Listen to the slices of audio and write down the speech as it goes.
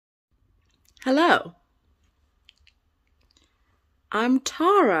Hello, I'm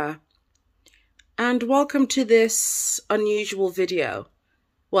Tara, and welcome to this unusual video.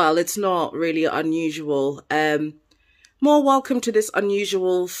 Well, it's not really unusual. More welcome to this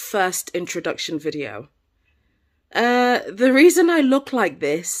unusual first introduction video. The reason I look like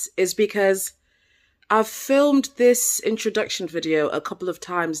this is because I've filmed this introduction video a couple of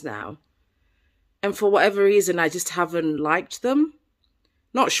times now, and for whatever reason, I just haven't liked them.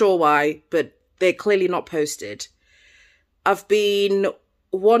 Not sure why, but they're clearly not posted. I've been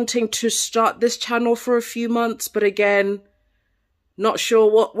wanting to start this channel for a few months, but again, not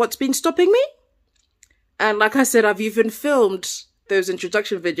sure what's been stopping me. And like I said, I've even filmed those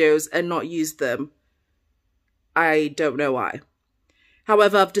introduction videos and not used them. I don't know why.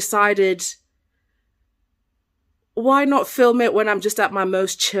 However, I've decided, why not film it when I'm just at my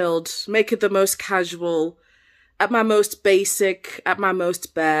most chilled, make it the most casual, at my most basic, at my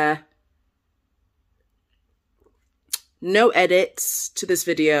most bare. No edits to this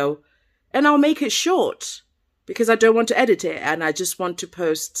video, and I'll make it short because I don't want to edit it and I just want to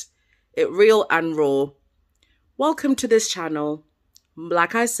post it real and raw. Welcome to this channel.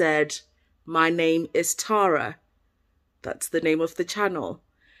 Like I said, my name is Tarrah. That's the name of the channel.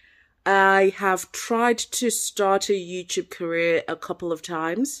 I have tried to start a YouTube career a couple of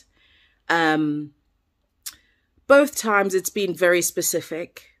times. Both times it's been very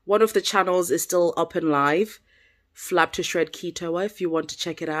specific. One of the channels is still up and live, Flap to Shred Keto. If you want to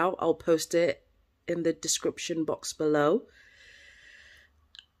check it out, I'll post it in the description box below.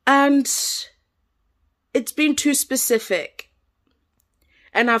 And it's been too specific.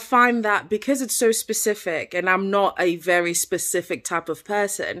 And I find that because it's so specific and I'm not a very specific type of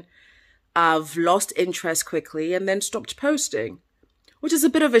person, I've lost interest quickly and then stopped posting, which is a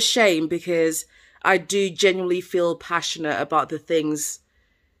bit of a shame because I do genuinely feel passionate about the things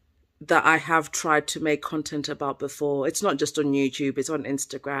that I have tried to make content about before. It's not just on YouTube, it's on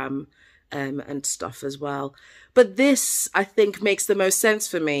Instagram and stuff as well. But this, I think, makes the most sense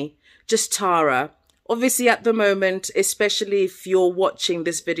for me. Just Tara. Obviously, at the moment, especially if you're watching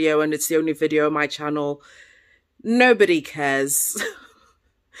this video and it's the only video on my channel, nobody cares.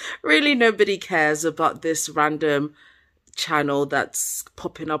 Really, nobody cares about this random channel that's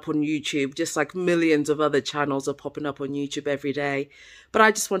popping up on YouTube, just like millions of other channels are popping up on YouTube every day. But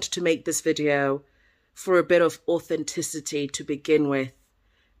I just wanted to make this video for a bit of authenticity to begin with,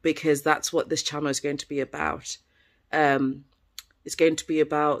 because that's what this channel is going to be about. It's going to be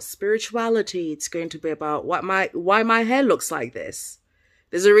about spirituality. It's going to be about why my hair looks like this.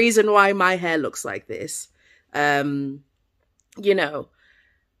 There's a reason why my hair looks like this. You know,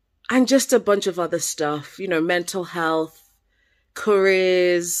 and just a bunch of other stuff, you know, mental health,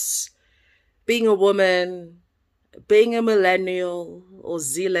 careers, being a woman, being a millennial or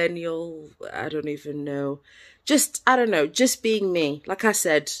zillennial, I don't even know. Just, I don't know, just being me. Like I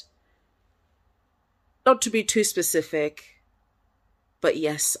said, not to be too specific, but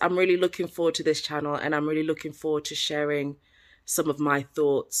yes, I'm really looking forward to this channel and I'm really looking forward to sharing some of my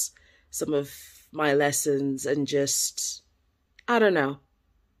thoughts, some of my lessons, and just, I don't know.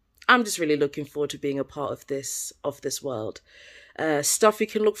 I'm just really looking forward to being a part of this world. Stuff you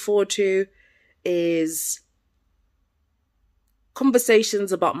can look forward to is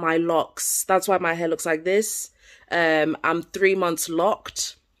conversations about my locks. That's why my hair looks like this. I'm 3 months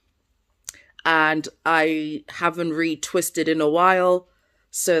locked and I haven't retwisted in a while.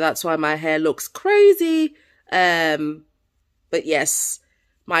 So that's why my hair looks crazy. But yes,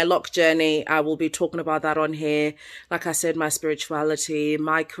 my lock journey, I will be talking about that on here. Like I said, my spirituality,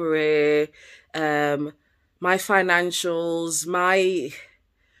 my career, my financials,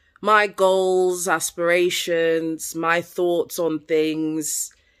 my goals, aspirations, my thoughts on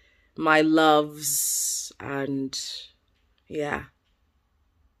things, my loves, and yeah,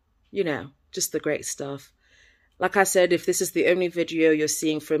 you know, just the great stuff. Like I said, if this is the only video you're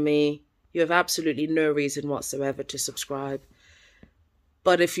seeing from me, you have absolutely no reason whatsoever to subscribe.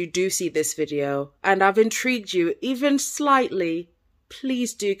 But if you do see this video and I've intrigued you even slightly,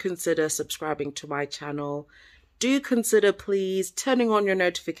 please do consider subscribing to my channel. Do consider, please, turning on your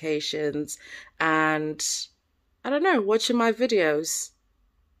notifications and, I don't know, watching my videos.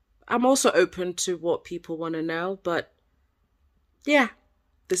 I'm also open to what people want to know, but yeah,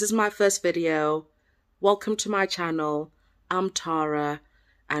 this is my first video. Welcome to my channel. I'm Tara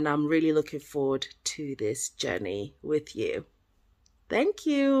and I'm really looking forward to this journey with you. Thank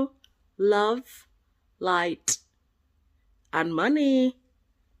you. Love, light, and money.